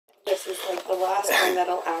this is like the last one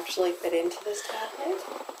that'll actually fit into this tablet.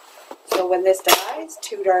 So when this dies,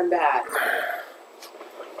 too darn bad.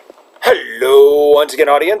 Hello once again,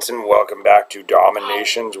 audience, and welcome back to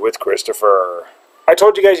DomiNations with Christopher. I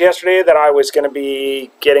told you guys yesterday that I was going to be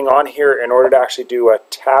getting on here in order to actually do a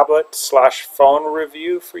tablet/phone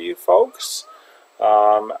review for you folks.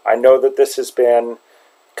 I know that this has been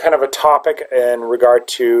kind of a topic in regard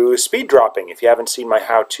to speed dropping. If you haven't seen my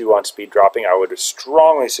how-to on speed dropping, I would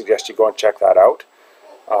strongly suggest you go and check that out.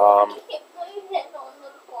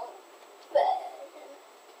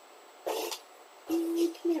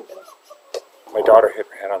 My daughter hit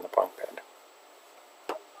her head on the bunk bed.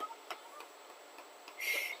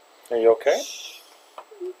 Are you okay?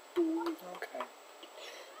 Okay.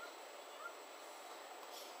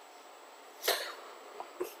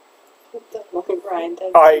 What Brian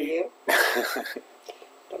does to you.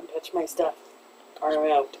 Don't touch my stuff. Arm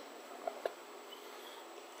out.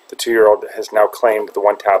 The 2-year-old has now claimed the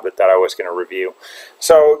one tablet that I was going to review.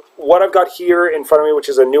 So what I've got here in front of me, which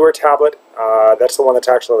is a newer tablet, that's the one that's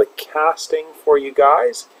actually casting for you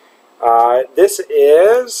guys. This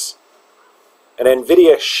is an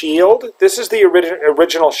Nvidia Sheild. This is the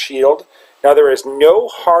original Sheild. Now there is no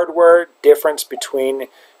hardware difference between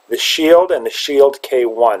the Sheild and the Sheild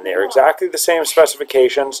K1. They are exactly the same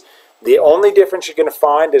specifications. The only difference you're going to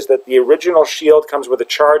find is that the original Sheild comes with a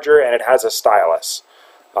charger and it has a stylus.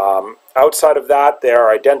 Outside of that, they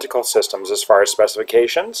are identical systems as far as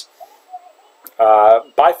specifications.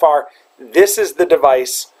 By far, this is the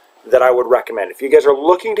device that I would recommend. If you guys are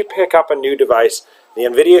looking to pick up a new device, the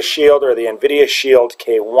Nvidia Sheild or the Nvidia Sheild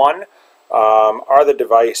K1 are the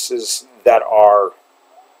devices that are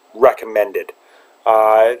recommended.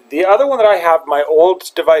 The other one that I have, my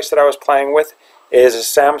old device that I was playing with, is a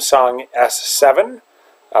Samsung S7.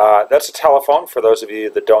 That's a telephone, for those of you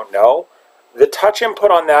that don't know. The touch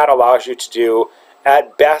input on that allows you to do,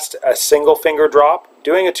 at best, a single finger drop.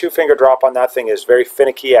 Doing a 2-finger drop on that thing is very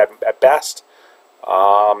finicky at best.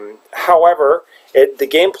 However, the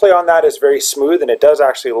gameplay on that is very smooth, and it does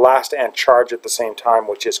actually last and charge at the same time,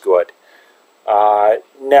 which is good.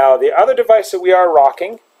 Now, the other device that we are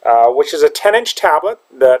rocking, which is a 10-inch tablet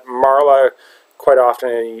that Marla quite often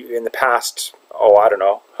in the past, I don't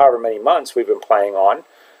know, however many months we've been playing on.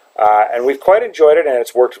 And we've quite enjoyed it, and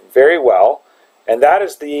it's worked very well. And that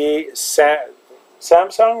is the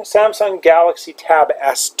Samsung Galaxy Tab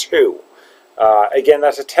S2. Again,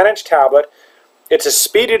 that's a 10-inch tablet. It's a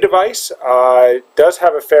speedy device. It does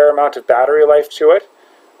have a fair amount of battery life to it.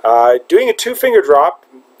 Doing a 2-finger drop,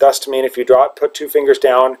 thus to mean if you put 2 fingers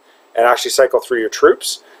down and actually cycle through your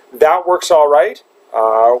troops, that works all right.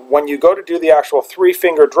 When you go to do the actual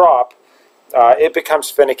 3-finger drop, it becomes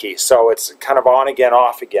finicky, so it's kind of on again,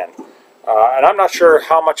 off again. And I'm not sure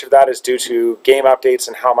how much of that is due to game updates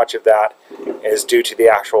and how much of that is due to the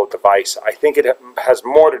actual device. I think it has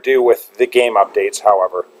more to do with the game updates,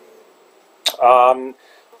 however.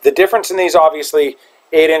 The difference in these, obviously,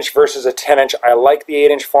 8-inch versus a 10-inch. I like the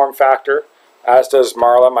 8-inch form factor, as does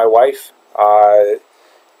Marla, my wife.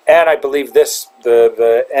 And I believe this,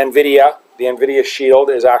 the Nvidia Sheild,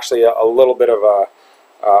 is actually a little bit of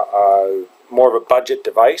more of a budget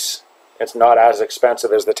device. It's not as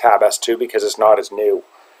expensive as the Tab S2 because it's not as new.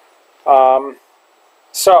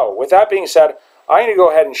 So, with that being said, I'm going to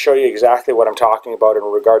go ahead and show you exactly what I'm talking about in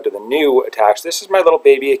regard to the new attacks. This is my little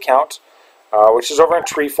baby account, which is over in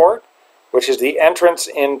Treefort, which is the entrance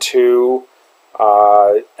into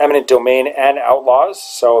Eminent Domain and Outlaws.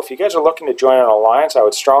 So if you guys are looking to join an alliance, I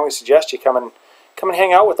would strongly suggest you come and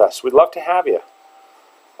hang out with us. We'd love to have you.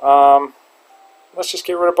 Let's just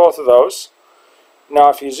get rid of both of those. Now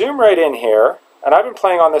if you zoom right in here, and I've been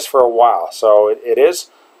playing on this for a while, so it is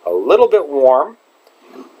a little bit warm.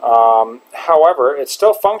 However, it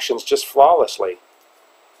still functions just flawlessly.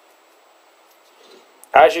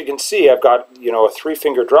 As you can see, I've got, a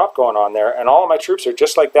 3-finger drop going on there, and all of my troops are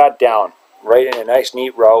just like that down, right in a nice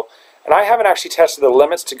neat row. And I haven't actually tested the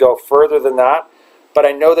limits to go further than that, but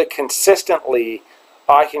I know that consistently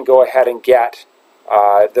I can go ahead and get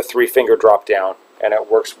the 3-finger drop down, and it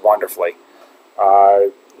works wonderfully.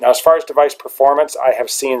 Now, as far as device performance, I have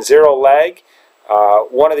seen 0 lag.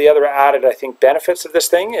 One of the other added, I think, benefits of this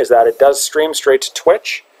thing is that it does stream straight to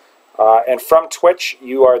Twitch. And from Twitch,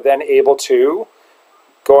 you are then able to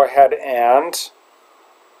go ahead and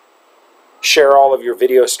share all of your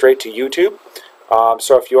videos straight to YouTube.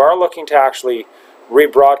 So if you are looking to actually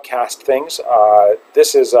rebroadcast things,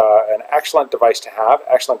 this is an excellent device to have,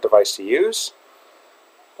 excellent device to use.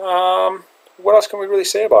 What else can we really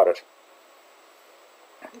say about it?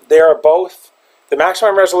 They are both, the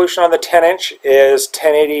maximum resolution on the 10-inch is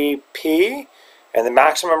 1080p, And the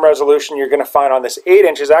maximum resolution you're going to find on this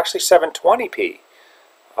 8-inch is actually 720p.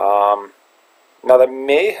 Now that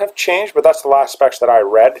may have changed, but that's the last specs that I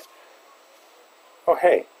read. Oh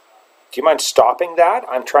hey, do you mind stopping that?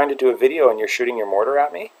 I'm trying to do a video and you're shooting your mortar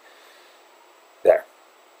at me. There.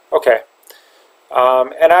 Okay.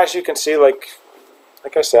 And as you can see, like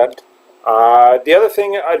I said, the other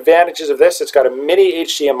advantages of this, it's got a mini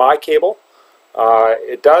HDMI cable.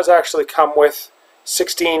 It does actually come with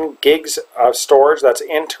 16 gigs of storage. That's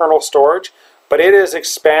internal storage, but it is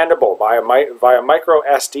expandable via micro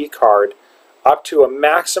SD card up to a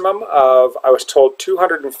maximum of, I was told,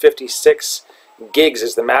 256 gigs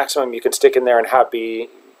is the maximum you can stick in there and have be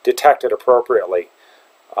detected appropriately,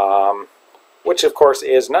 which of course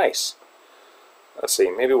is nice. Let's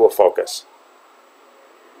see, maybe we'll focus.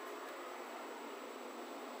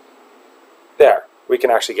 There, we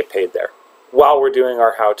can actually get paid there while we're doing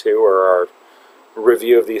our how-to or our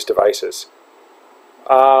review of these devices.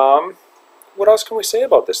 What else can we say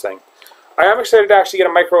about this thing? I am excited to actually get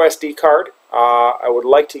a micro SD card. I would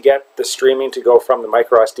like to get the streaming to go from the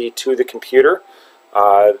micro SD to the computer.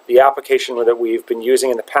 The application that we've been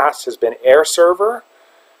using in the past has been AirServer,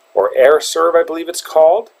 or AirServe I believe it's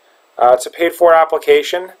called. It's a paid-for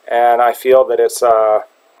application, and I feel that it's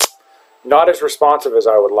not as responsive as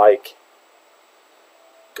I would like.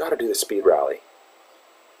 Gotta do the speed rally.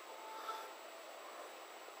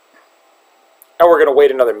 And we're going to wait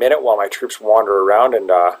another minute while my troops wander around and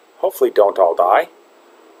hopefully don't all die.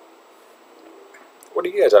 What are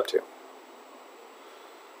you guys up to?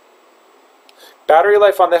 Battery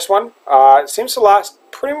life on this one, it seems to last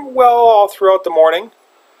pretty well all throughout the morning.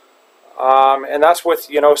 And that's with,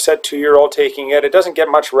 you know, said 2-year-old taking it. It doesn't get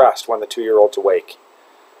much rest when the 2-year-old's awake.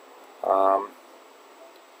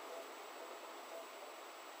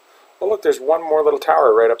 Oh look, there's one more little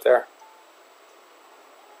tower right up there.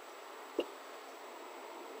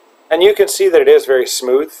 And you can see that it is very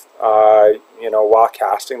smooth. You know, while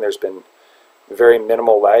casting, there's been very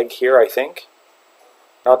minimal lag here, I think.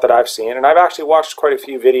 Not that I've seen. And I've actually watched quite a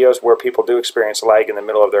few videos where people do experience lag in the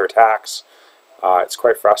middle of their attacks. It's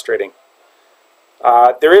quite frustrating.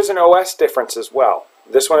 There is an OS difference as well.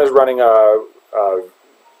 This one is running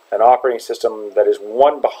an operating system that is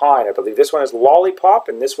one behind. I believe this one is Lollipop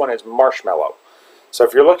and this one is Marshmallow. So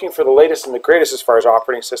if you're looking for the latest and the greatest as far as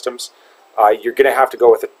operating systems, you're going to have to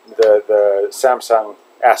go with the Samsung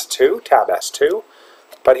S2, Tab S2.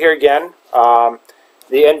 But here again, the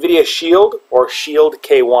Nvidia Sheild or Sheild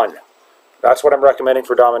K1. That's what I'm recommending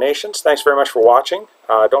for DomiNations. Thanks very much for watching.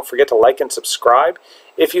 Don't forget to like and subscribe.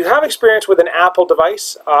 If you have experience with an Apple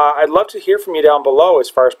device, I'd love to hear from you down below as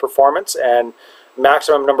far as performance and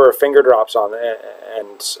maximum number of finger drops on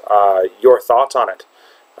and your thoughts on it.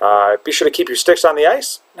 Be sure to keep your sticks on the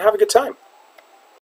ice and have a good time.